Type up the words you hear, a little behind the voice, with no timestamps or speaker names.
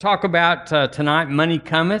talk about tonight, money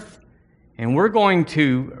cometh, and we're going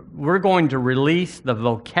to release the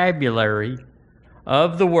vocabulary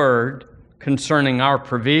of the word concerning our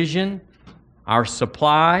provision, our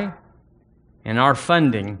supply, and our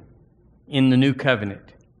funding in the new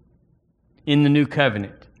covenant. In the new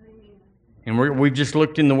covenant. And we've just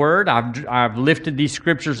looked in the Word. I've lifted these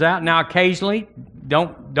scriptures out. Now, occasionally,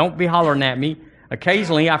 don't be hollering at me.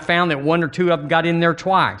 Occasionally, I found that one or two of them got in there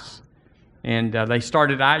twice, and they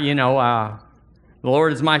started out, the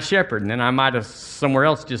Lord is my shepherd, and then I might have somewhere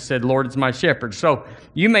else just said, Lord is my shepherd. So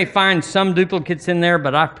you may find some duplicates in there,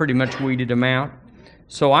 but I've pretty much weeded them out.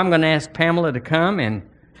 So I'm going to ask Pamela to come, and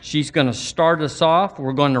she's going to start us off.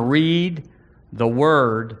 We're going to read the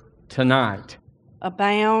Word tonight.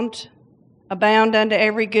 Abound unto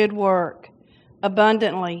every good work,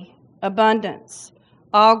 abundantly, abundance,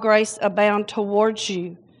 all grace abound towards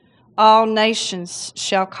you. All nations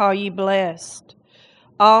shall call you blessed.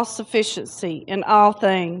 All sufficiency in all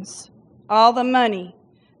things, all the money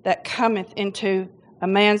that cometh into a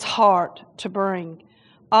man's heart to bring,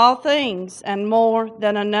 all things and more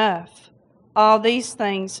than enough. All these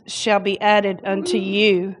things shall be added unto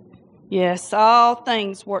you. Yes, all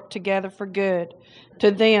things work together for good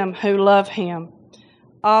to them who love him.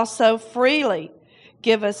 Also freely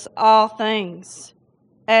give us all things.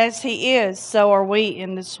 As he is, so are we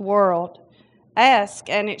in this world. Ask,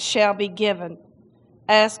 and it shall be given.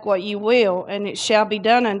 Ask what you will, and it shall be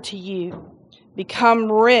done unto you.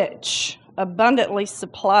 Become rich, abundantly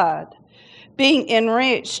supplied, being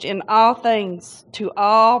enriched in all things to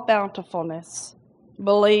all bountifulness.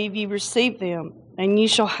 Believe ye receive them, and ye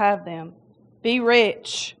shall have them. Be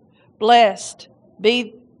rich, blessed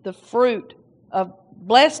be the fruit of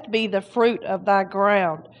thy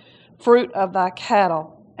ground, fruit of thy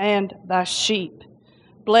cattle and thy sheep.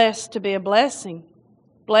 Blessed to be a blessing.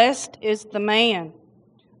 Blessed is the man.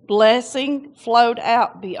 Blessing flowed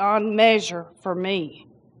out beyond measure for me.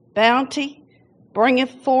 Bounty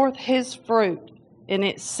bringeth forth his fruit in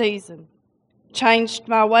its season. Changed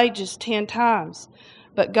my wages 10 times,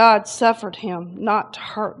 but God suffered him not to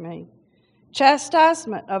hurt me.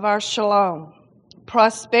 Chastisement of our shalom,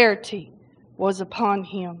 prosperity was upon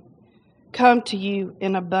him. Come to you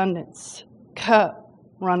in abundance. Cup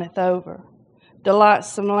runneth over.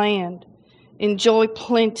 Delightsome land. Enjoy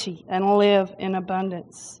plenty and live in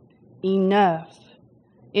abundance. Enough.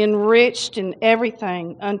 Enriched in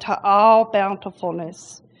everything unto all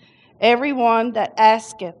bountifulness. Everyone that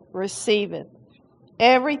asketh receiveth.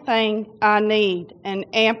 Everything I need and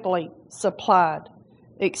amply supplied.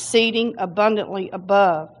 Exceeding abundantly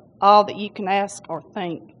above all that you can ask or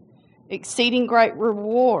think. Exceeding great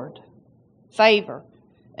reward, favor,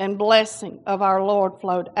 and blessing of our Lord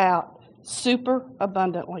flowed out super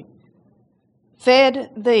abundantly.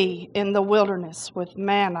 Fed thee in the wilderness with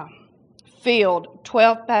manna, filled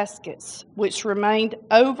 12 baskets, which remained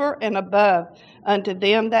over and above unto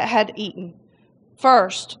them that had eaten.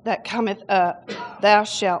 First that cometh up, thou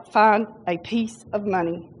shalt find a piece of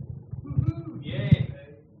money.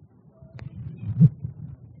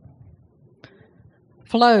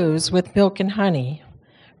 Flows with milk and honey,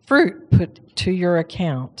 fruit put to your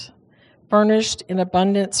account, furnished in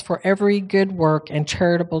abundance for every good work and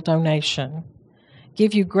charitable donation.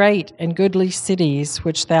 Give you great and goodly cities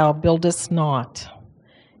which thou buildest not.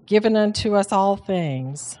 Given unto us all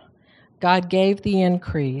things, God gave the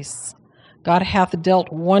increase. God hath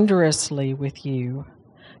dealt wondrously with you.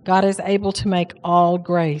 God is able to make all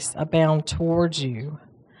grace abound towards you.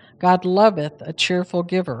 God loveth a cheerful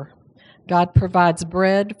giver. God provides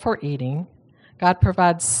bread for eating. God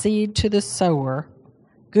provides seed to the sower,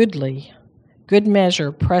 goodly, good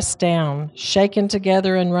measure, pressed down, shaken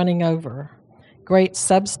together and running over. Great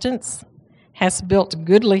substance, has built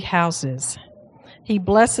goodly houses. He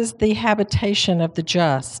blesses the habitation of the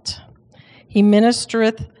just. He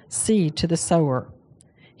ministereth seed to the sower.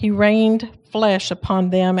 He rained flesh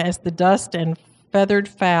upon them as the dust, and feathered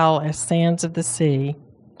fowl as sands of the sea.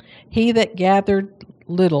 He that gathered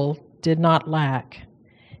little did not lack.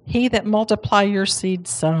 He that multiply your seed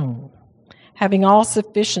sown, having all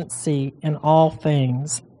sufficiency in all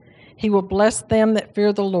things. He will bless them that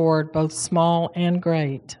fear the Lord, both small and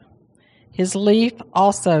great. His leaf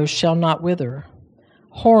also shall not wither.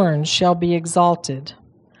 Horn shall be exalted.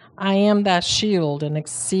 I am thy shield and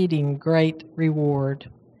exceeding great reward.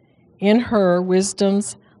 In her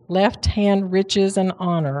wisdom's left hand riches and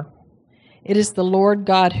honor. It is the Lord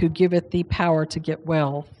God who giveth thee power to get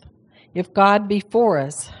wealth. If God be for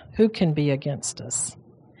us, who can be against us?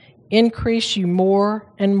 Increase you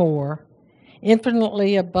more and more,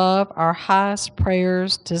 infinitely above our highest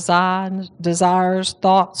prayers, desires,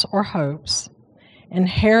 thoughts, or hopes,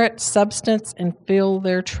 Inherit substance and fill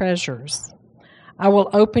their treasures. I will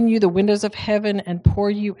open you the windows of heaven and pour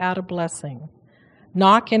you out a blessing.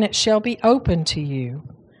 Knock, and it shall be opened to you.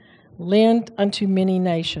 Lend unto many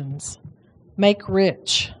nations. Make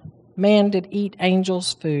rich. Man did eat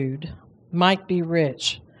angels' food. Might be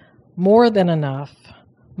rich. More than enough.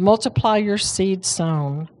 Multiply your seed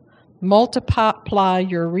sown. Multiply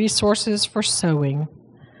your resources for sowing.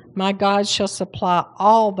 My God shall supply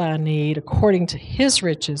all thy need according to his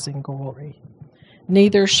riches and glory.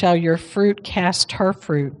 Neither shall your fruit cast her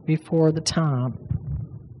fruit before the time.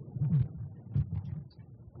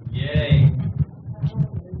 Yay.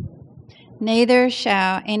 Neither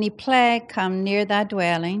shall any plague come near thy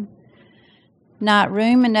dwelling, not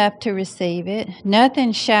room enough to receive it.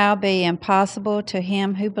 Nothing shall be impossible to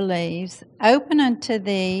him who believes. Open unto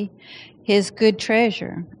thee his good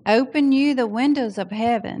treasure. Open you the windows of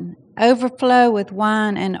heaven. Overflow with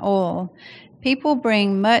wine and oil. People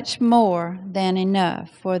bring much more than enough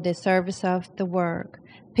for the service of the work.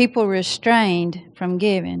 People restrained from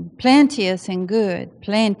giving. Plenteous and good,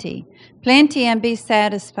 plenty. Plenty and be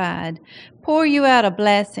satisfied. Pour you out a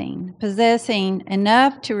blessing, possessing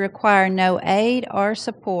enough to require no aid or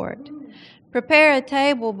support. Prepare a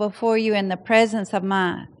table before you in the presence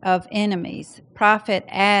of enemies. Profit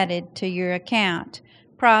added to your account.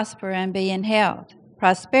 Prosper and be in health.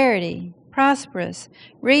 Prosperity, prosperous.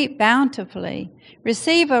 Reap bountifully.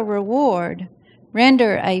 Receive a reward.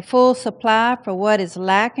 Render a full supply for what is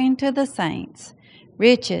lacking to the saints.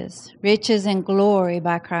 Riches, riches and glory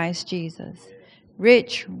by Christ Jesus.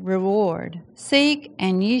 Rich reward. Seek,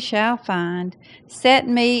 and ye shall find. Set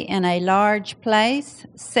me in a large place.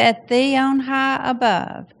 Set thee on high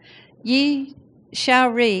above. Ye shall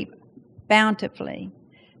reap bountifully.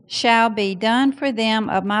 Shall be done for them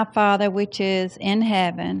of my Father which is in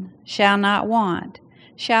heaven. Shall not want.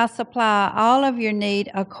 Shall supply all of your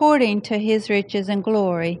need according to his riches and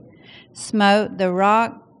glory. Smote the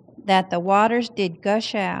rock that the waters did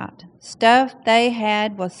gush out. Stuff they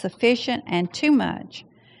had was sufficient and too much.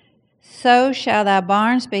 So shall thy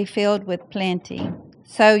barns be filled with plenty.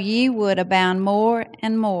 So ye would abound more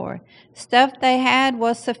and more. Stuff they had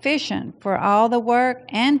was sufficient for all the work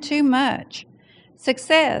and too much.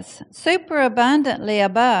 Success, superabundantly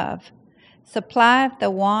above, supplieth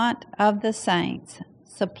the want of the saints.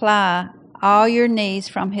 Supply all your needs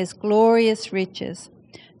from his glorious riches,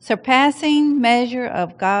 surpassing measure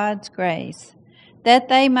of God's grace, that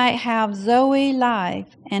they might have Zoe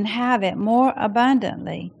life and have it more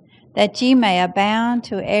abundantly, that ye may abound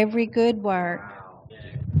to every good work.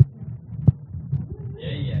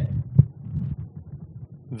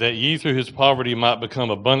 That ye through his poverty might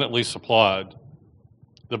become abundantly supplied.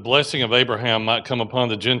 The blessing of Abraham might come upon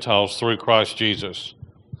the Gentiles through Christ Jesus.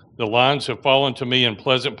 The lines have fallen to me in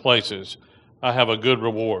pleasant places. I have a good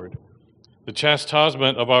reward. The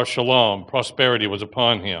chastisement of our shalom, prosperity, was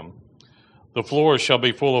upon him. The floors shall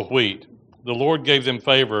be full of wheat. The Lord gave them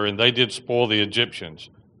favor, and they did spoil the Egyptians.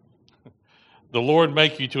 The Lord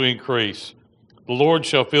make you to increase. The Lord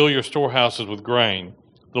shall fill your storehouses with grain.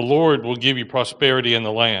 The Lord will give you prosperity in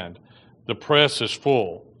the land. The press is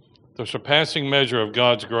full, the surpassing measure of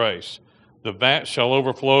God's grace. The vat shall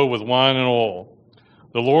overflow with wine and oil.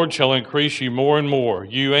 The Lord shall increase you more and more,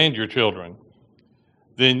 you and your children.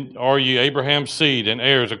 Then are ye Abraham's seed and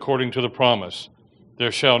heirs according to the promise.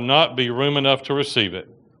 There shall not be room enough to receive it.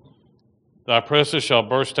 Thy presses shall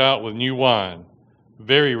burst out with new wine,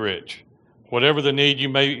 very rich. Whatever the need, you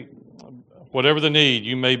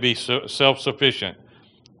may be self-sufficient.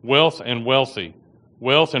 Wealth and wealthy.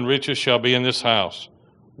 Wealth and riches shall be in this house.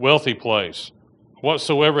 Wealthy place.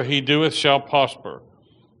 Whatsoever he doeth shall prosper.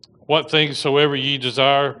 What things soever ye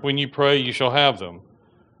desire, when ye pray, ye shall have them.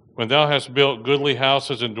 When thou hast built goodly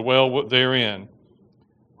houses and dwell therein,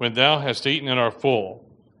 when thou hast eaten and art full,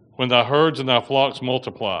 when thy herds and thy flocks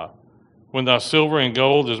multiply, when thy silver and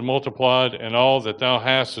gold is multiplied, and all that thou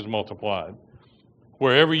hast is multiplied.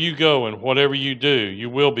 Wherever you go and whatever you do, you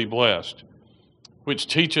will be blessed, which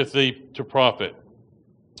teacheth thee to profit.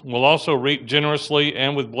 Will also reap generously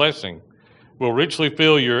and with blessing, will richly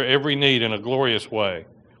fill your every need in a glorious way.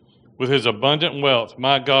 With his abundant wealth,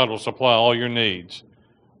 my God will supply all your needs.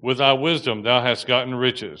 With thy wisdom thou hast gotten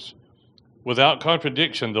riches. Without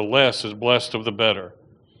contradiction, the less is blessed of the better.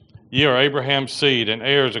 Ye are Abraham's seed and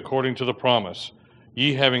heirs according to the promise.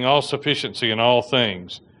 Ye having all sufficiency in all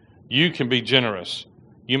things. You can be generous.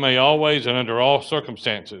 You may always and under all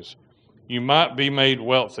circumstances. You might be made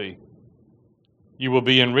wealthy. You will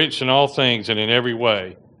be enriched in all things and in every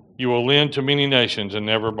way. You will lend to many nations and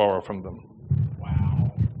never borrow from them.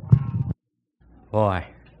 Boy,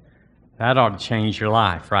 that ought to change your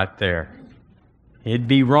life right there. It'd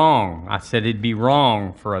be wrong. I said it'd be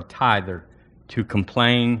wrong for a tither to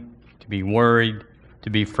complain, to be worried, to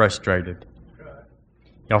be frustrated.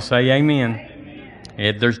 Y'all say amen.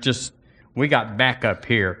 We got backup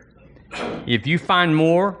here. If you find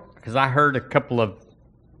more, because I heard a couple of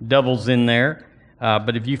doubles in there,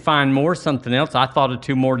 but if you find more, something else, I thought of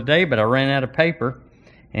 2 more today, but I ran out of paper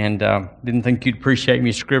and didn't think you'd appreciate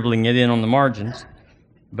me scribbling it in on the margins.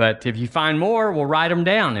 But if you find more, we'll write them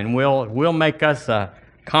down and we'll make us a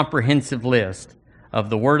comprehensive list of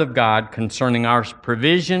the Word of God concerning our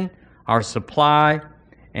provision, our supply,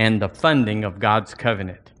 and the funding of God's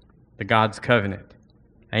covenant. The God's covenant.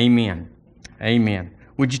 Amen. Amen.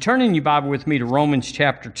 Would you turn in your Bible with me to Romans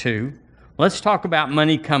chapter 2? Let's talk about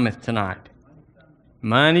money cometh tonight.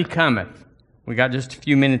 Money cometh. We got just a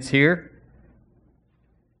few minutes here.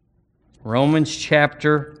 Romans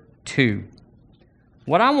chapter 2.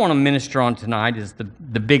 What I want to minister on tonight is the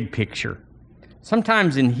big picture.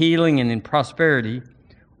 Sometimes in healing and in prosperity,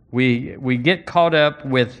 we get caught up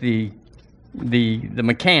with the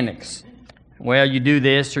mechanics. Well, you do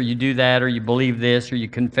this or you do that or you believe this or you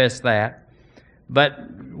confess that.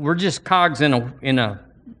 But we're just cogs in a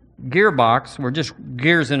gearbox. We're just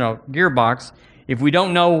gears in a gearbox if we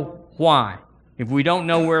don't know why. If we don't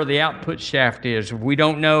know where the output shaft is, if we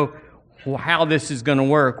don't know how this is going to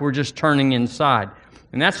work, we're just turning inside.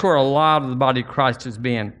 And that's where a lot of the body of Christ has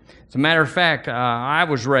been. As a matter of fact, I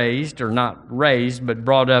was raised, or not raised, but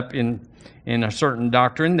brought up in a certain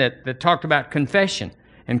doctrine that talked about confession.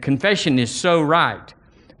 And confession is so right.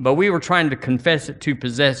 But we were trying to confess it to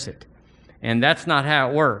possess it. And that's not how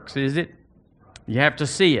it works, is it? You have to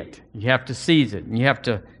see it. You have to seize it. And you have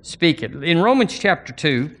to speak it. In Romans chapter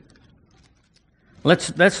 2,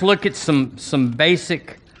 let's look at some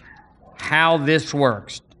basic how this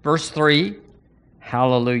works. Verse 3,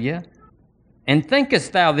 hallelujah. And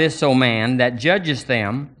thinkest thou this, O man, that judgest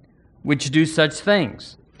them which do such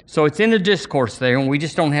things? So it's in a discourse there, and we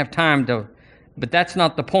just don't have time to, but that's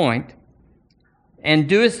not the point. And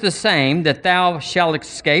doest the same, that thou shalt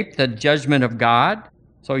escape the judgment of God.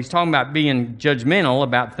 So he's talking about being judgmental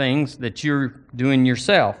about things that you're doing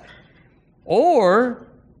yourself. Or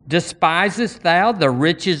despisest thou the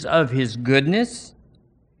riches of his goodness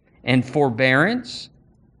and forbearance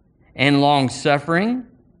and long-suffering?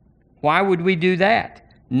 Why would we do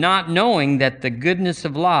that? Not knowing that the goodness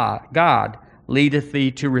of God leadeth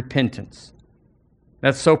thee to repentance.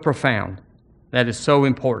 That's so profound. That is so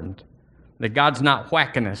important. That God's not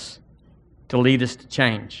whacking us to lead us to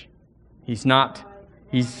change. He's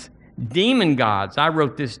demon gods. I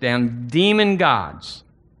wrote this down. Demon gods.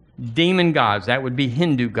 Demon gods. That would be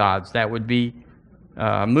Hindu gods. That would be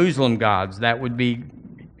Muslim gods. That would be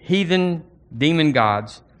heathen demon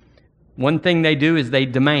gods. One thing they do is they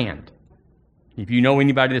demand. If you know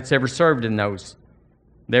anybody that's ever served in those,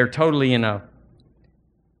 they're totally in a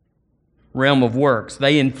realm of works.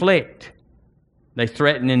 They inflict. They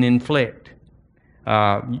threaten and inflict.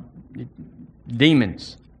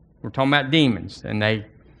 Demons. We're talking about demons. And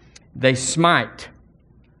they smite.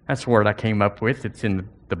 That's the word I came up with. It's in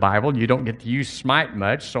the Bible. You don't get to use smite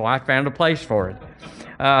much, so I found a place for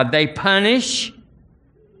it. They punish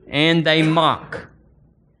and they mock.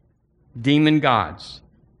 Demon gods.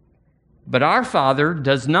 But our Father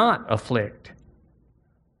does not afflict.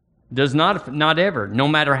 Does not ever. No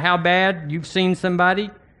matter how bad you've seen somebody,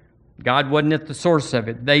 God wasn't at the source of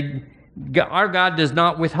it. Our God does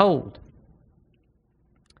not withhold.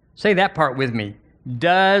 Say that part with me.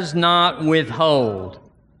 Does not withhold.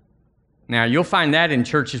 Now, you'll find that in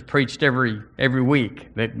churches preached every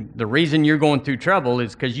week. That the reason you're going through trouble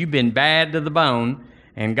is because you've been bad to the bone,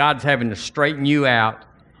 and God's having to straighten you out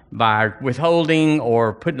by withholding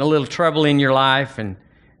or putting a little trouble in your life. And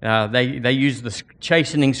they use the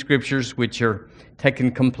chastening scriptures, which are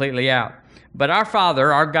taken completely out. But our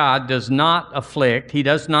Father, our God, does not afflict. He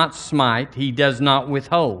does not smite. He does not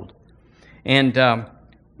withhold. And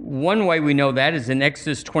one way we know that is in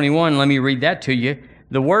Exodus 21. Let me read that to you.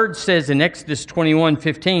 The word says in Exodus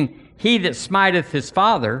 21:15, he that smiteth his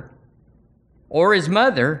father or his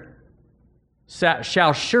mother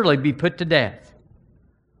shall surely be put to death.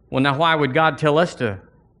 Well, now why would God tell us to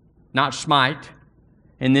not smite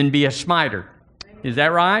and then be a smiter? Is that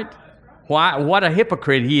right? Why? What a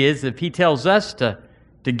hypocrite he is if he tells us to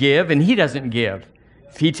give and he doesn't give.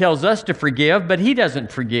 If he tells us to forgive, but he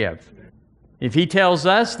doesn't forgive. If he tells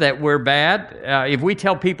us that we're bad, if we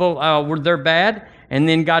tell people they're bad, and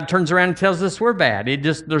then God turns around and tells us we're bad,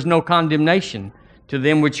 there's no condemnation to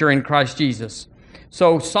them which are in Christ Jesus.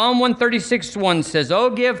 So Psalm 136:1 says, "Oh,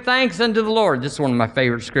 give thanks unto the Lord." This is one of my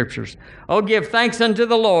favorite scriptures. "Oh, give thanks unto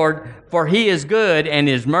the Lord, for he is good, and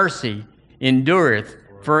his mercy endureth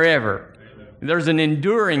forever. There's an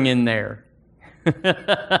enduring in there.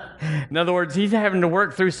 In other words, he's having to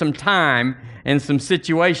work through some time and some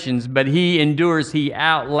situations, but he endures, he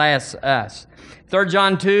outlasts us. 3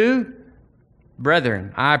 John 2,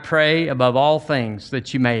 brethren, I pray above all things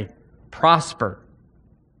that you may prosper.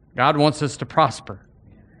 God wants us to prosper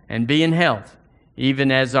and be in health,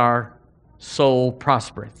 even as our soul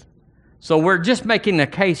prospereth. So we're just making a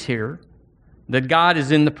case here that God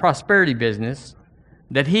is in the prosperity business,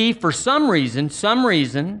 that he, for some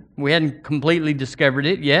reason, we hadn't completely discovered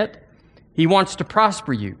it yet, he wants to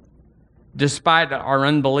prosper you. Despite our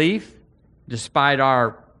unbelief, despite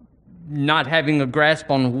our not having a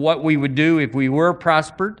grasp on what we would do if we were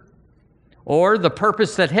prospered, or the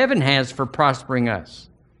purpose that heaven has for prospering us.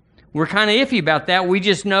 We're kind of iffy about that. We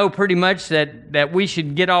just know pretty much that we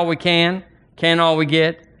should get all we can all we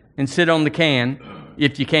get, and sit on the can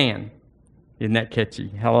if you can. Isn't that catchy?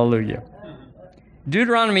 Hallelujah.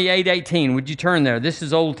 Deuteronomy 8:18, would you turn there? This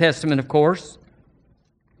is Old Testament, of course,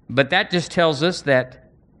 but that just tells us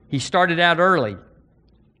that he started out early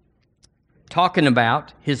talking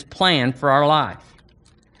about his plan for our life.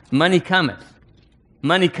 Money cometh.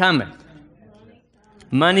 Money cometh.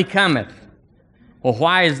 Money cometh. Well,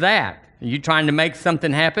 why is that? Are you trying to make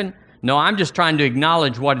something happen? No, I'm just trying to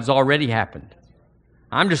acknowledge what has already happened.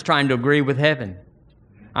 I'm just trying to agree with heaven.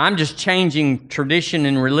 I'm just changing tradition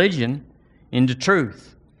and religion into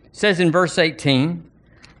truth. It says in verse 18,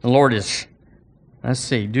 the Lord is,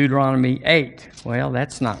 Deuteronomy 8. Well,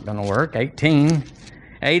 that's not going to work.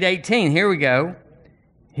 8:18, here we go.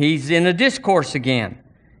 He's in a discourse again.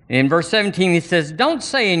 In verse 17, he says, don't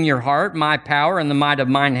say in your heart, my power and the might of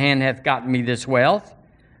mine hand hath gotten me this wealth,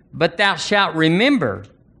 but thou shalt remember.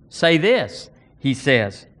 Say this, he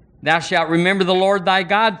says, thou shalt remember the Lord thy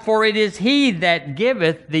God, for it is he that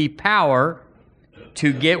giveth thee power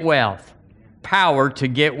to get wealth. Power to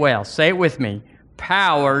get wealth. Say it with me.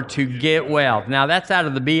 Power to get wealth. Now that's out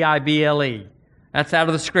of the Bible. That's out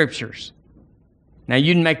of the scriptures. Now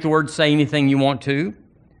you can make the word say anything you want to,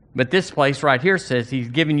 but this place right here says he's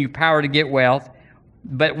giving you power to get wealth,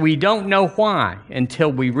 but we don't know why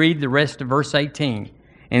until we read the rest of verse 18.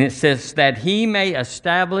 And it says that he may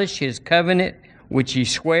establish his covenant which he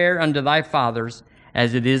sware unto thy fathers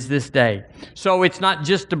as it is this day. So it's not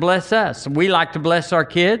just to bless us. We like to bless our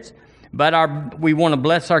kids, but we want to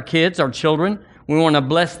bless our kids, our children. We want to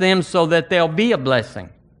bless them so that they'll be a blessing.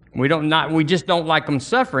 We just don't like them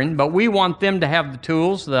suffering, but we want them to have the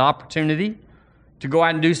tools, the opportunity to go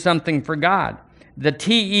out and do something for God. The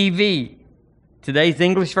TEV, today's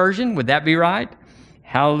English version, would that be right?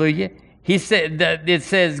 Hallelujah. He said that it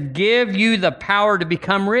says, give you the power to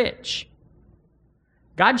become rich.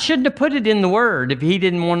 God shouldn't have put it in the Word if he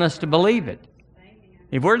didn't want us to believe it.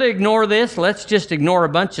 If we're to ignore this, let's just ignore a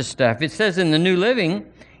bunch of stuff. It says in the New Living,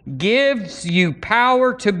 gives you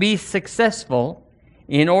power to be successful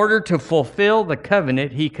in order to fulfill the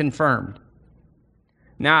covenant he confirmed.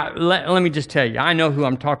 Now, let me just tell you, I know who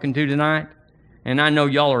I'm talking to tonight, and I know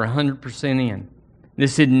y'all are 100% in.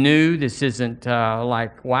 This isn't new. This isn't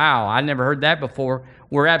like, wow, I never heard that before.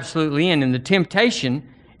 We're absolutely in. And the temptation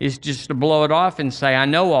is just to blow it off and say, I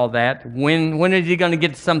know all that. When is he going to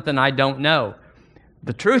get something I don't know?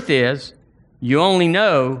 The truth is, you only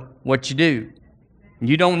know what you do.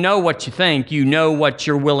 You don't know what you think. You know what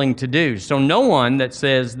you're willing to do. So no one that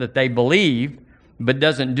says that they believe but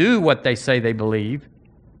doesn't do what they say they believe,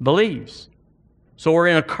 believes. So we're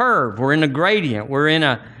in a curve. We're in a gradient. We're in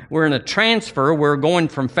a transfer. We're going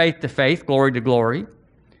from faith to faith, glory to glory.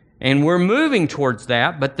 And we're moving towards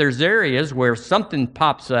that, but there's areas where something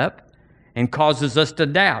pops up and causes us to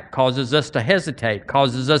doubt, causes us to hesitate,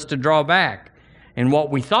 causes us to draw back. And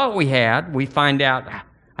what we thought we had, we find out,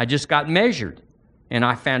 I just got measured. And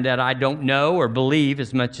I found out I don't know or believe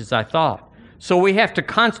as much as I thought. So we have to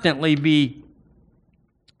constantly be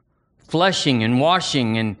flushing and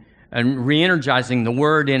washing and re-energizing the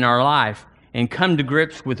Word in our life and come to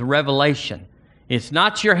grips with revelation. It's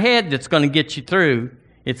not your head that's going to get you through.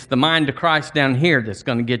 It's the mind of Christ down here that's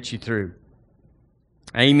going to get you through.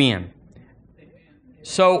 Amen.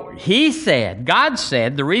 So he said, God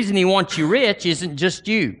said, the reason he wants you rich isn't just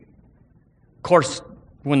you. Of course,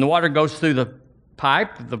 when the water goes through the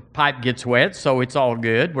pipe gets wet, so it's all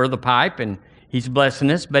good. We're the pipe, and he's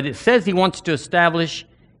blessing us. But it says he wants to establish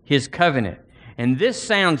his covenant. And this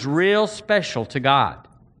sounds real special to God.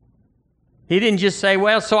 He didn't just say,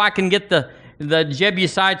 well, so I can get the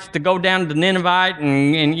Jebusites to go down to Nineveh,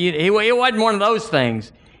 and it wasn't one of those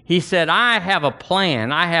things. He said, I have a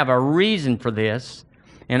plan. I have a reason for this,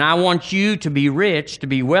 and I want you to be rich, to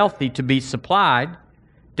be wealthy, to be supplied,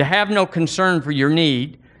 to have no concern for your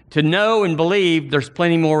need, to know and believe there's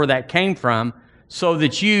plenty more where that came from so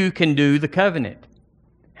that you can do the covenant.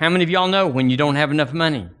 How many of y'all know when you don't have enough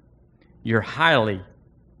money, you're highly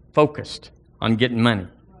focused on getting money?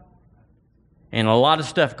 And a lot of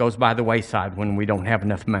stuff goes by the wayside when we don't have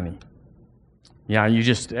enough money. Yeah,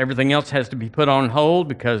 everything else has to be put on hold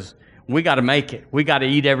because we got to make it. We got to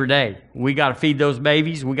eat every day. We got to feed those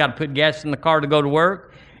babies. We got to put gas in the car to go to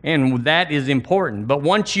work. And that is important. But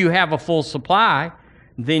once you have a full supply,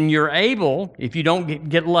 then you're able, if you don't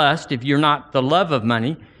get lust, if you're not the love of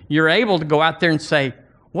money, you're able to go out there and say,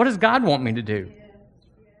 what does God want me to do?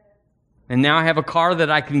 And now I have a car that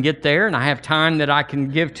I can get there, and I have time that I can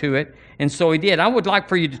give to it. And so he did. I would like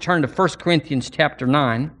for you to turn to 1 Corinthians chapter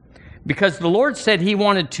 9, because the Lord said he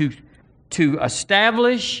wanted to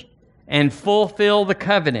establish and fulfill the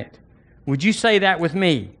covenant. Would you say that with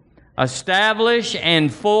me? Establish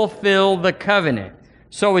and fulfill the covenant.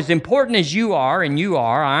 So as important as you are, and you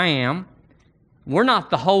are, I am, we're not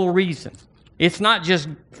the whole reason. It's not just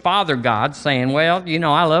Father God saying, well,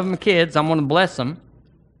 I love my kids, I'm going to bless them.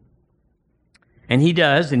 And he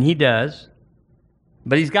does, and he does.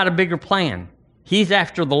 But he's got a bigger plan. He's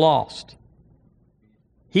after the lost.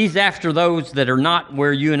 He's after those that are not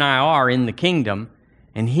where you and I are in the kingdom,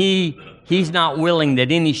 and he's not willing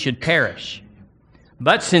that any should perish.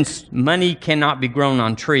 But since money cannot be grown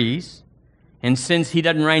on trees, and since he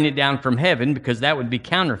doesn't rain it down from heaven, because that would be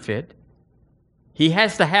counterfeit, he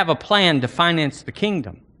has to have a plan to finance the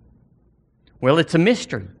kingdom. Well, it's a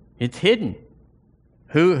mystery. It's hidden.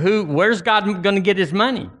 Where's God going to get his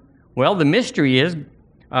money? Well, the mystery is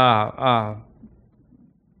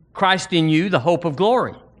Christ in you, the hope of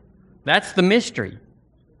glory. That's the mystery.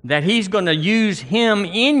 That he's going to use him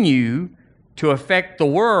in you to affect the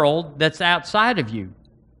world that's outside of you.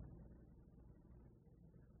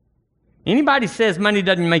 Anybody says money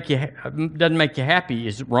doesn't make you happy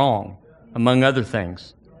is wrong, among other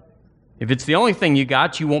things. If it's the only thing you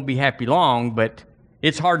got, you won't be happy long, but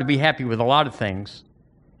it's hard to be happy with a lot of things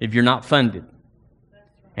if you're not funded.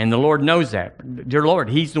 And the Lord knows that. Dear Lord,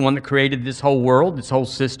 he's the one that created this whole world, this whole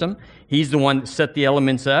system. He's the one that set the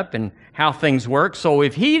elements up and how things work. So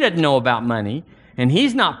if he doesn't know about money and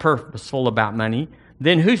he's not purposeful about money,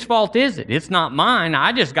 then whose fault is it? It's not mine.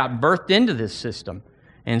 I just got birthed into this system.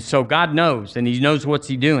 And so God knows, and he knows what's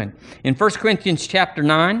he doing. In 1 Corinthians chapter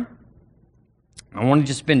 9, I want to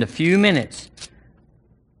just spend a few minutes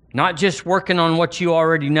not just working on what you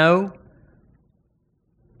already know,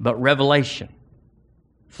 but revelation.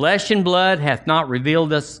 Flesh and blood hath not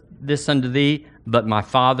revealed this unto thee, but my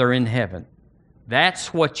Father in heaven.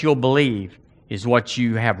 That's what you'll believe, is what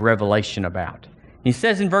you have revelation about. He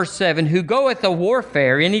says in verse 7, who goeth a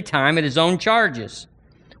warfare any time at his own charges.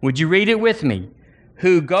 Would you read it with me?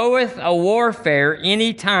 Who goeth a warfare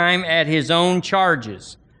any time at his own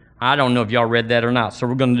charges. I don't know if y'all read that or not, so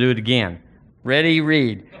we're going to do it again. Ready,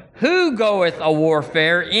 read. Who goeth a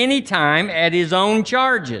warfare any time at his own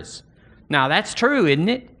charges. Now, that's true, isn't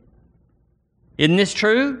it? Isn't this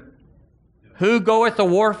true? Who goeth a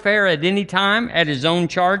warfare at any time at his own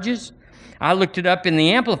charges? I looked it up in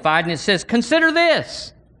the Amplified, and it says, consider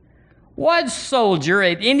this. What soldier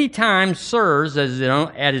at any time serves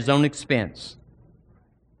at his own expense?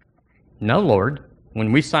 No, Lord.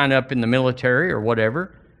 When we sign up in the military or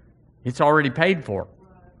whatever, it's already paid for.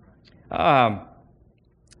 The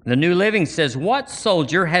New Living says, what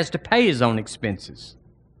soldier has to pay his own expenses?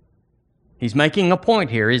 He's making a point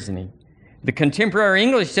here, isn't he? The Contemporary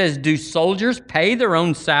English says, do soldiers pay their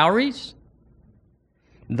own salaries?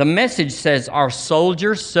 The Message says, are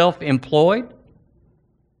soldiers self-employed?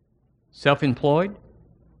 Self-employed?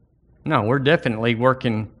 No, we're definitely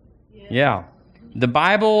working. Yeah. The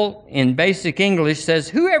Bible in Basic English says,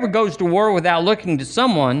 whoever goes to war without looking to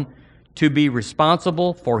someone to be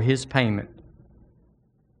responsible for his payment.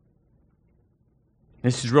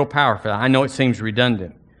 This is real powerful. I know it seems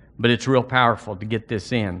redundant, but it's real powerful to get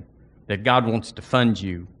this in, that God wants to fund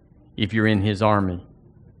you if you're in his army.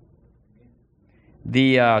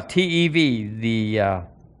 The TEV,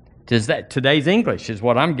 today's English is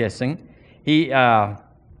what I'm guessing.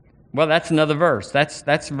 Well, that's another verse. That's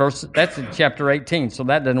in chapter 18, so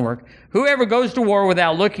that doesn't work. Whoever goes to war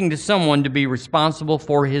without looking to someone to be responsible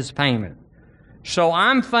for his payment. So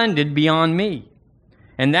I'm funded beyond me.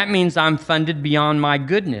 And that means I'm funded beyond my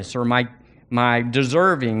goodness or my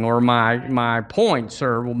deserving or my points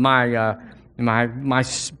or my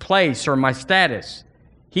place or my status.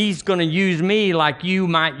 He's going to use me like you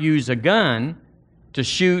might use a gun to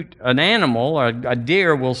shoot an animal, or a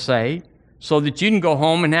deer, we'll say, so that you can go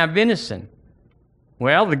home and have venison.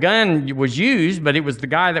 Well, the gun was used, but it was the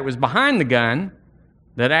guy that was behind the gun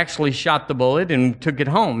that actually shot the bullet and took it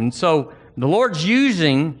home. And so the Lord's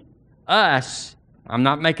using us. I'm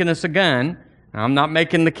not making us a gun. I'm not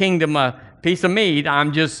making the kingdom a piece of meat.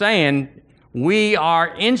 I'm just saying we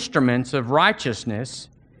are instruments of righteousness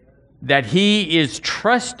that he is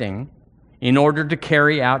trusting in order to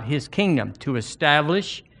carry out his kingdom, to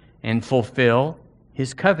establish and fulfill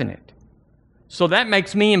his covenant. So that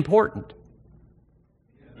makes me important.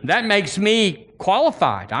 That makes me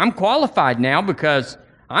qualified. I'm qualified now because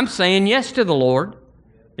I'm saying yes to the Lord.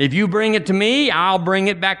 If you bring it to me, I'll bring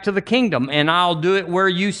it back to the kingdom, and I'll do it where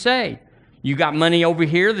you say. You got money over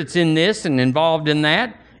here that's in this and involved in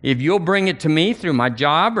that. If you'll bring it to me through my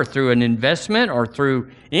job or through an investment or through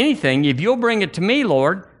anything, if you'll bring it to me,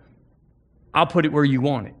 Lord, I'll put it where you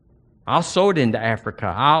want it. I'll sow it into Africa.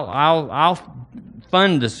 I'll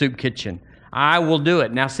fund the soup kitchen. I will do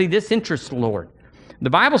it. Now, see, this interests the Lord. The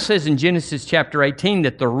Bible says in Genesis chapter 18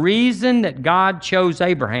 that the reason that God chose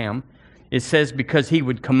Abraham, it says because he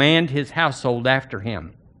would command his household after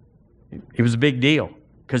him. It was a big deal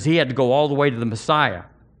because he had to go all the way to the Messiah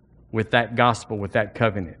with that gospel, with that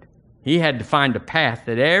covenant. He had to find a path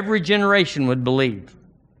that every generation would believe.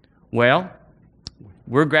 Well,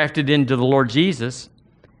 we're grafted into the Lord Jesus,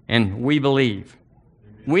 and we believe.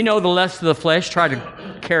 We know the lusts of the flesh try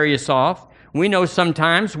to carry us off. We know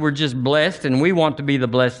sometimes we're just blessed, and we want to be the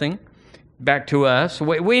blessing back to us.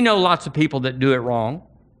 We know lots of people that do it wrong.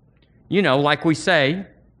 You know, like we say,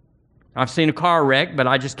 I've seen a car wreck, but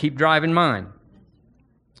I just keep driving mine.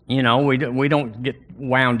 You know, we don't get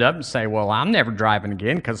wound up and say, well, I'm never driving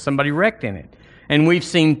again because somebody wrecked in it. And we've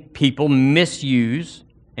seen people misuse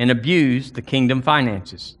and abuse the kingdom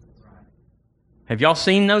finances. Have y'all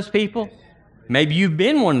seen those people? Maybe you've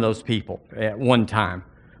been one of those people at one time.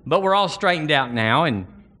 But we're all straightened out now, and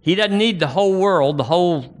he doesn't need the whole world,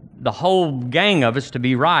 the whole gang of us to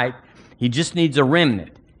be right. He just needs a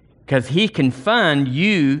remnant because he can fund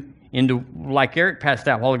you into, like Eric passed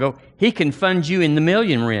out a while ago, he can fund you in the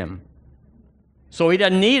million rim. So he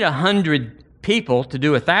doesn't need 100 people to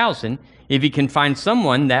do 1,000 if he can find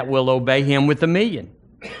someone that will obey him with 1,000,000.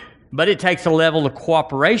 But it takes a level of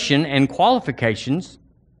cooperation and qualifications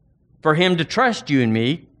for him to trust you and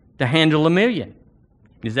me to handle 1,000,000.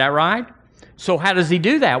 Is that right? So how does he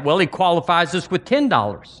do that? Well, he qualifies us with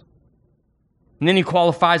 $10. And then he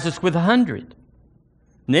qualifies us with 100.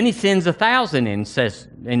 And then he sends 1,000 in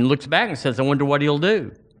and looks back and says, I wonder what he'll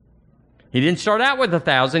do. He didn't start out with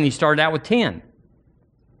 1,000, he started out with 10.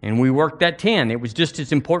 And we worked that 10. It was just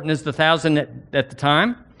as important as the 1,000 at the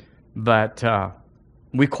time, but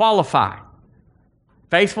we qualify.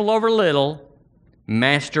 Faithful over little,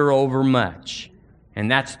 master over much. And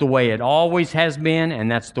that's the way it always has been, and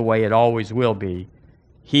that's the way it always will be.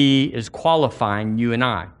 He is qualifying you and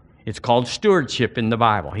I. It's called stewardship in the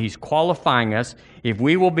Bible. He's qualifying us. If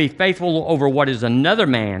we will be faithful over what is another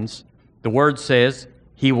man's, the Word says,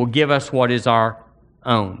 he will give us what is our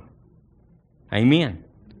own. Amen.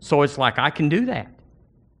 So it's like I can do that.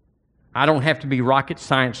 I don't have to be rocket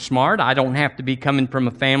science smart. I don't have to be coming from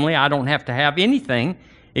a family. I don't have to have anything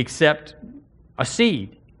except a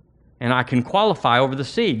seed. And I can qualify over the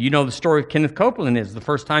seed. You know the story of Kenneth Copeland is the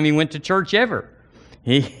first time he went to church ever.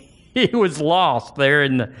 He was lost there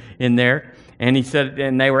in there. And he said,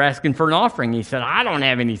 and they were asking for an offering. He said, I don't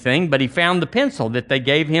have anything, but he found the pencil that they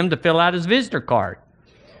gave him to fill out his visitor card.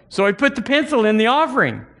 So he put the pencil in the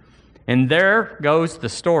offering. And there goes the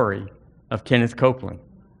story of Kenneth Copeland.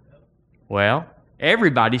 Well,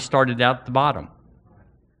 everybody started out at the bottom.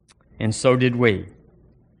 And so did we.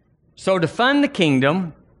 So to fund the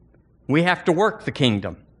kingdom, we have to work the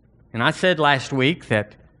kingdom. And I said last week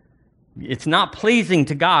that it's not pleasing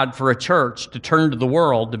to God for a church to turn to the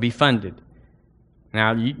world to be funded.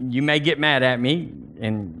 Now, you may get mad at me,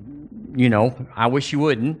 and, you know, I wish you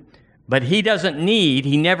wouldn't, but he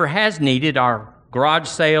never has needed our garage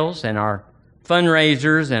sales and our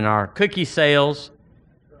fundraisers and our cookie sales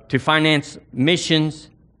to finance missions,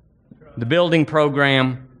 the building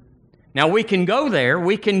program. Now, we can go there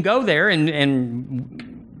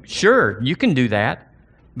and sure, you can do that,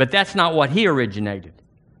 but that's not what he originated.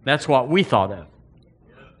 That's what we thought of.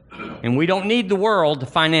 And we don't need the world to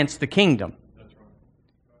finance the kingdom.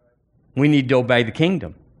 We need to obey the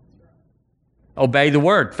kingdom. Obey the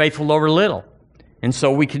word, faithful over little. And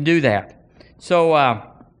so we can do that. So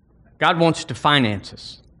God wants to finance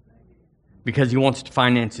us because he wants to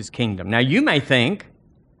finance his kingdom. Now, you may think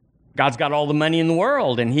God's got all the money in the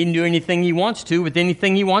world and he can do anything he wants to with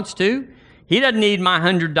anything he wants to. He doesn't need my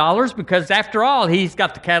 $100 because, after all, he's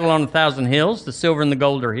got the cattle on 1,000 hills. The silver and the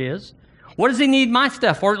gold are his. What does he need my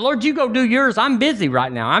stuff for? Lord, you go do yours. I'm busy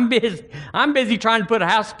right now. I'm busy trying to put a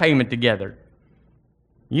house payment together.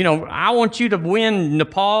 You know, I want you to win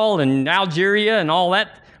Nepal and Algeria and all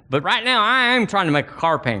that, but right now I am trying to make a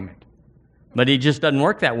car payment. But it just doesn't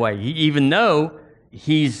work that way. Even though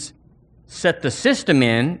he's set the system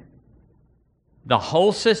in, the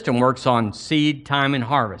whole system works on seed, time, and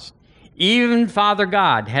harvest. Even Father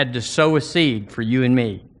God had to sow a seed for you and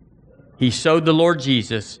me. He sowed the Lord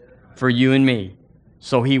Jesus for you and me.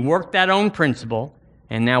 So he worked that own principle,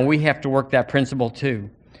 and now we have to work that principle too.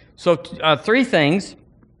 So two things.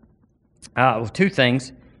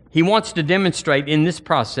 He wants to demonstrate in this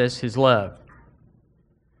process his love.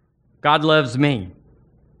 God loves me.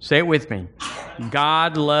 Say it with me.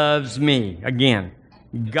 God loves me. Again,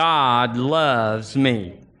 God loves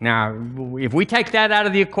me. Now, if we take that out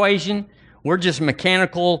of the equation, we're just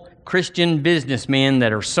mechanical Christian businessmen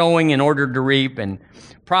that are sowing in order to reap and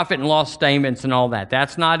profit and loss statements and all that.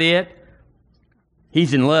 That's not it.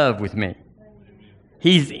 He's in love with me.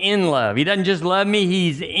 He's in love. He doesn't just love me,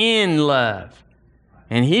 he's in love.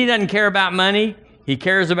 And he doesn't care about money, he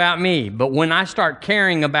cares about me. But when I start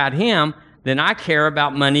caring about him, then I care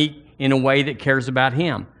about money in a way that cares about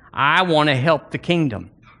him. I want to help the kingdom.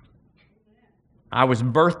 I was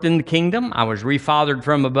birthed in the kingdom. I was refathered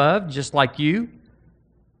from above, just like you.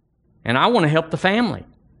 And I want to help the family.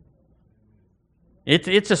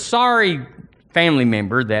 It's a sorry family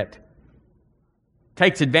member that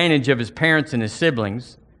takes advantage of his parents and his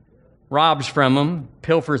siblings, robs from them,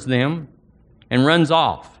 pilfers them, and runs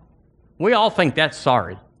off. We all think that's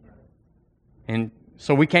sorry. And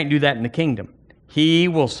so we can't do that in the kingdom. He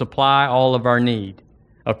will supply all of our need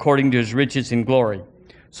according to his riches and glory.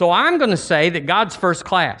 So I'm going to say that God's first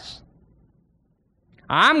class.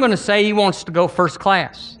 I'm going to say he wants to go first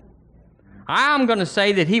class. I'm going to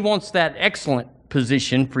say that he wants that excellent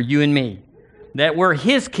position for you and me, that we're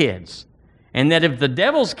his kids, and that if the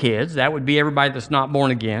devil's kids, that would be everybody that's not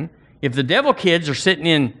born again, if the devil kids are sitting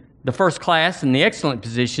in the first class and the excellent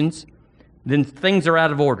positions, then things are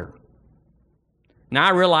out of order. Now,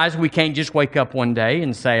 I realize we can't just wake up one day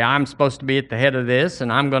and say, I'm supposed to be at the head of this,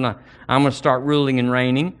 and I'm gonna start ruling and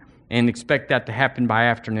reigning, and expect that to happen by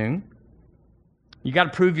afternoon. You got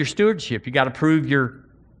to prove your stewardship. You got to prove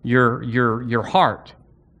your heart.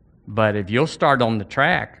 But if you'll start on the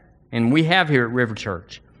track, and we have here at River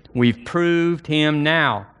Church, we've proved him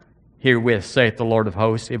now. Herewith saith the Lord of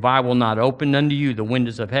hosts, if I will not open unto you the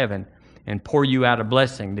windows of heaven and pour you out a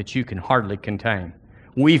blessing that you can hardly contain.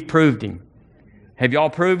 We've proved him. Have y'all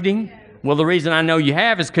proved him? Well, the reason I know you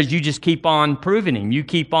have is because you just keep on proving him. You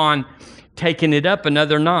keep on taking it up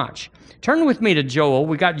another notch. Turn with me to Joel.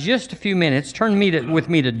 We got just a few minutes. Turn with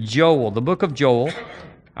me to Joel, the book of Joel.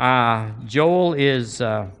 Joel is,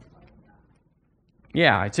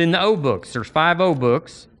 it's in the O books. There's 5 O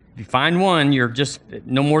books. If you find one, you're just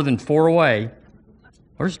no more than 4 away.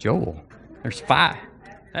 Where's Joel? There's 5.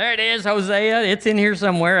 There it is, Hosea. It's in here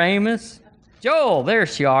somewhere. Amos. Joel, there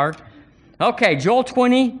you are. Okay, Joel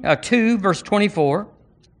 2, verse 24.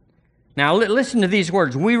 Now, listen to these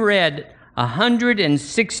words. We read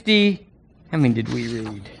 160, how many did we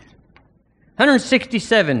read?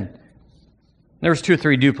 167. There was 2 or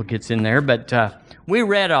 3 duplicates in there, but we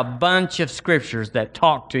read a bunch of scriptures that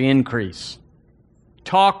talk to increase.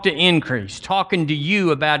 Talk to increase. Talking to you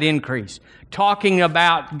about increase. Talking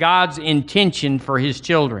about God's intention for his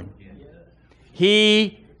children.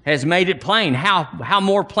 He has made it plain. How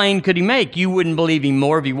more plain could he make? You wouldn't believe him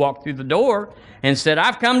more if he walked through the door and said,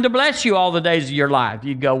 I've come to bless you all the days of your life.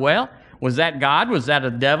 You'd go, well, was that God? Was that a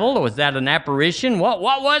devil? Or was that an apparition? What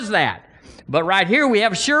was that? But right here we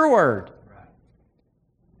have a sure word.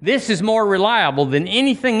 This is more reliable than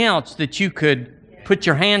anything else that you could put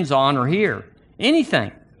your hands on or hear.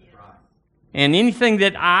 Anything. And anything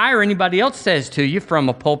that I or anybody else says to you from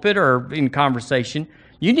a pulpit or in conversation,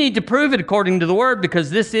 you need to prove it according to the Word because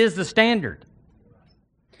this is the standard.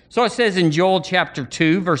 So it says in Joel chapter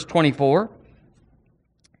 2, verse 24,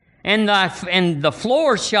 And the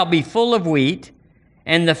floor shall be full of wheat,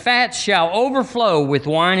 and the fat shall overflow with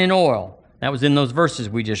wine and oil. That was in those verses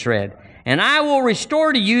we just read. And I will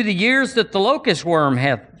restore to you the years that the locust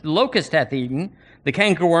hath eaten, the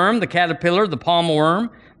cankerworm, the caterpillar, the palm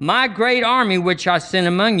worm, my great army which I sent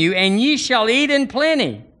among you, and ye shall eat in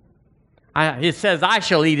plenty. It says, I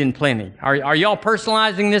shall eat in plenty. Are y'all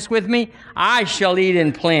personalizing this with me? I shall eat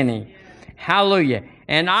in plenty. Hallelujah.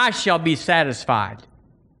 And I shall be satisfied.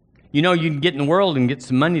 You know, you can get in the world and get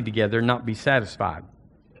some money together and not be satisfied.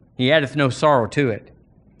 He addeth no sorrow to it.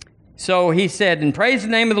 So he said, and praise the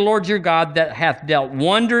name of the Lord your God that hath dealt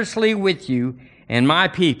wondrously with you, and my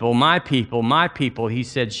people, he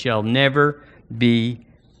said, shall never be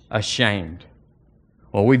ashamed.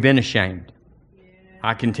 Well, we've been ashamed.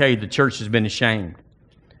 I can tell you the church has been ashamed.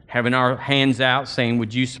 having our hands out saying,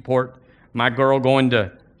 would you support my girl going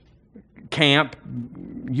to camp,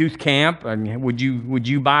 youth camp? I mean, would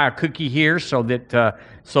you buy a cookie here so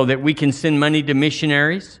that we can send money to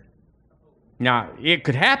missionaries? Now, it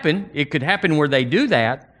could happen. It could happen where they do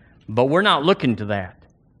that, but we're not looking to that.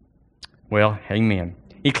 Well, amen.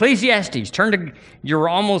 Ecclesiastes, you're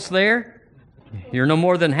almost there. You're no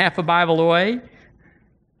more than half a Bible away.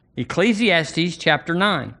 Ecclesiastes chapter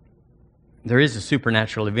 9. There is a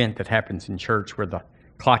supernatural event that happens in church where the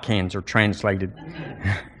clock hands are translated.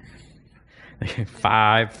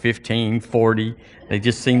 5, 15, 40. They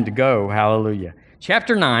just seem to go. Hallelujah.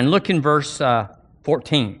 Chapter 9, look in verse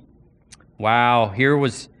 14. Wow,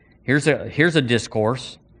 here's a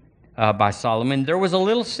discourse by Solomon. There was a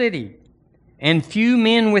little city and few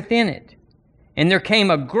men within it. And there came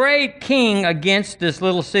a great king against this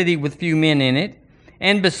little city with few men in it,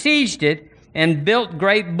 and besieged it, and built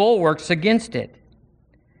great bulwarks against it.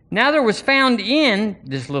 Now there was found in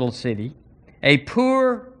this little city a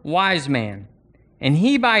poor wise man, and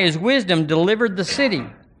he by his wisdom delivered the city.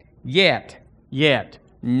 Yet,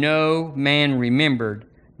 no man remembered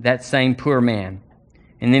that same poor man.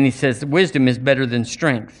 And then he says, wisdom is better than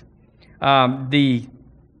strength. The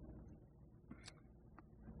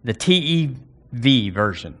TEV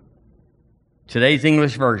version, today's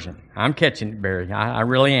English version. I'm catching it, Barry. I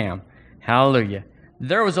really am. Hallelujah.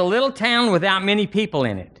 There was a little town without many people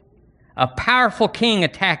in it. A powerful king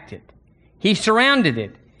attacked it. He surrounded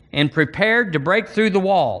it and prepared to break through the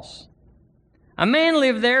walls. A man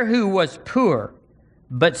lived there who was poor,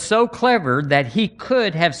 but so clever that he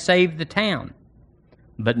could have saved the town.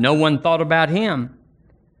 But no one thought about him.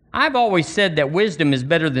 I've always said that wisdom is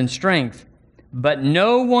better than strength, but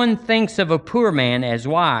no one thinks of a poor man as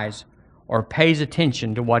wise or pays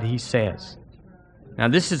attention to what he says. Now,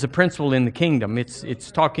 this is a principle in the kingdom.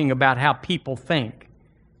 It's talking about how people think.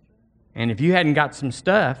 And if you hadn't got some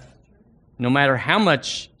stuff, no matter how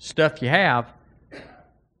much stuff you have,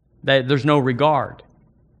 there's no regard.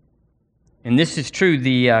 And this is true.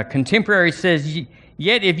 The contemporary says,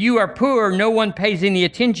 yet if you are poor, no one pays any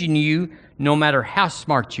attention to you, no matter how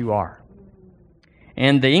smart you are.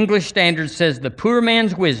 And the English Standard says, the poor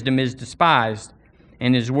man's wisdom is despised,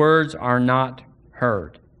 and his words are not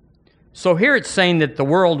heard. So here it's saying that the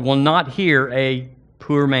world will not hear a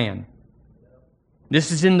poor man.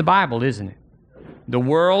 This is in the Bible, isn't it? The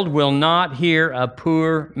world will not hear a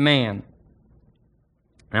poor man.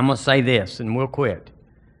 I'm going to say this, and we'll quit.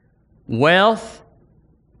 Wealth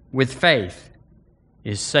with faith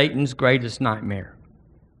is Satan's greatest nightmare.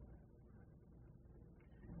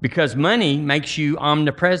 Because money makes you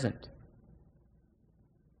omnipresent.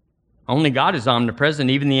 Only God is omnipresent.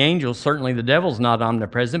 Even the angels, certainly the devil's not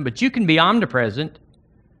omnipresent, but you can be omnipresent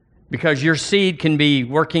because your seed can be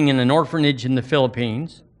working in an orphanage in the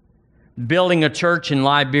Philippines, building a church in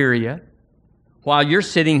Liberia, while you're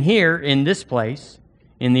sitting here in this place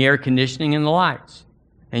in the air conditioning and the lights.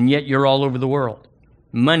 And yet you're all over the world.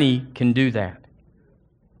 Money can do that.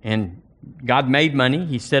 And God made money.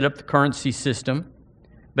 He set up the currency system.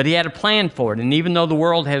 But He had a plan for it. And even though the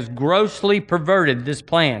world has grossly perverted this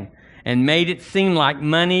plan and made it seem like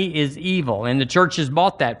money is evil, and the church has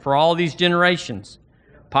bought that for all these generations.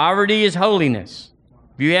 Poverty is holiness.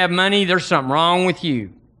 If you have money, there's something wrong with you.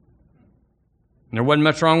 And there wasn't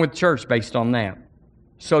much wrong with the church based on that.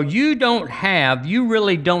 So you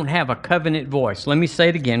really don't have a covenant voice. Let me say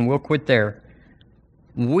it again. We'll quit there.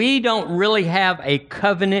 We don't really have a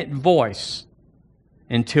covenant voice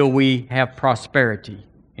until we have prosperity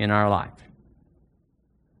in our life.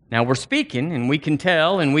 Now we're speaking, and we can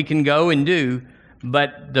tell, and we can go and do,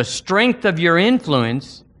 but the strength of your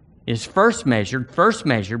influence is first measured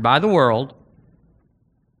by the world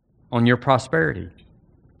on your prosperity.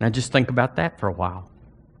 Now just think about that for a while.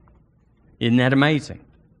 Isn't that amazing?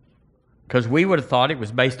 Because we would have thought it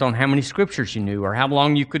was based on how many scriptures you knew, or how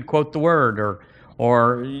long you could quote the word,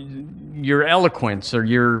 or your eloquence, or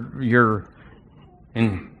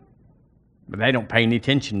but they don't pay any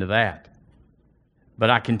attention to that. But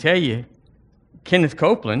I can tell you, Kenneth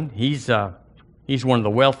Copeland, he's one of the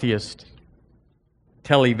wealthiest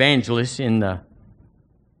televangelists in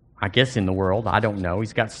the world. I don't know.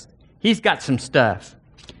 He's got some stuff,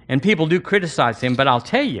 and people do criticize him. But I'll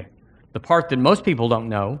tell you, the part that most people don't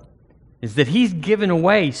know is that he's given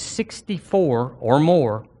away 64 or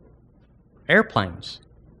more airplanes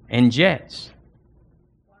and jets.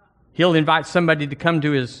 He'll invite somebody to come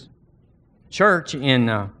to his church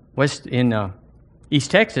in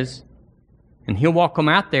East Texas, and he'll walk them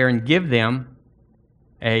out there and give them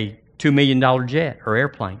a $2 million jet or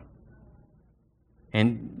airplane.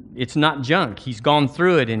 And it's not junk. He's gone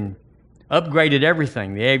through it, and upgraded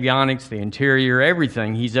everything, the avionics, the interior,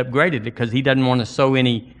 everything. He's upgraded it because he doesn't want to sow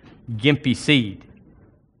any gimpy seed.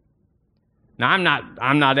 Now,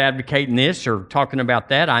 I'm not advocating this or talking about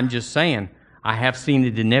that. I'm just saying I have seen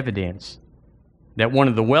it in evidence that one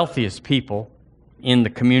of the wealthiest people in the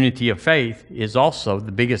community of faith is also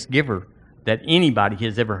the biggest giver that anybody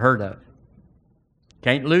has ever heard of.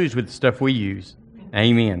 Can't lose with the stuff we use.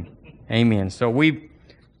 Amen. Amen. So we're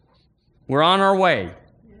on our way.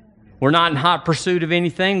 We're not in hot pursuit of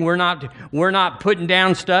anything. We're not putting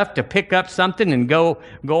down stuff to pick up something and go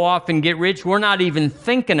off and get rich. We're not even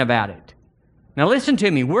thinking about it. Now listen to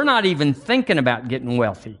me. We're not even thinking about getting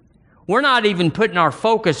wealthy. We're not even putting our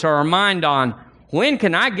focus or our mind on when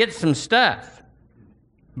can I get some stuff.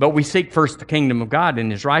 But we seek first the kingdom of God and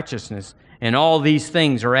His righteousness, and all these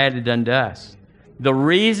things are added unto us. The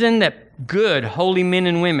reason that good, holy men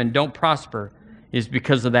and women don't prosper is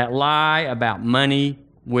because of that lie about money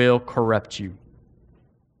will corrupt you.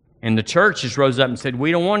 And the church just rose up and said,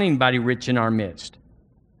 we don't want anybody rich in our midst.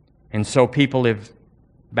 And so people have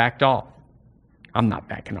backed off. I'm not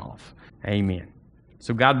backing off. Amen.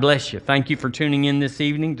 So God bless you. Thank you for tuning in this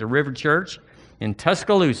evening to River Church in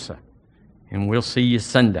Tuscaloosa. And we'll see you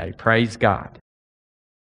Sunday. Praise God.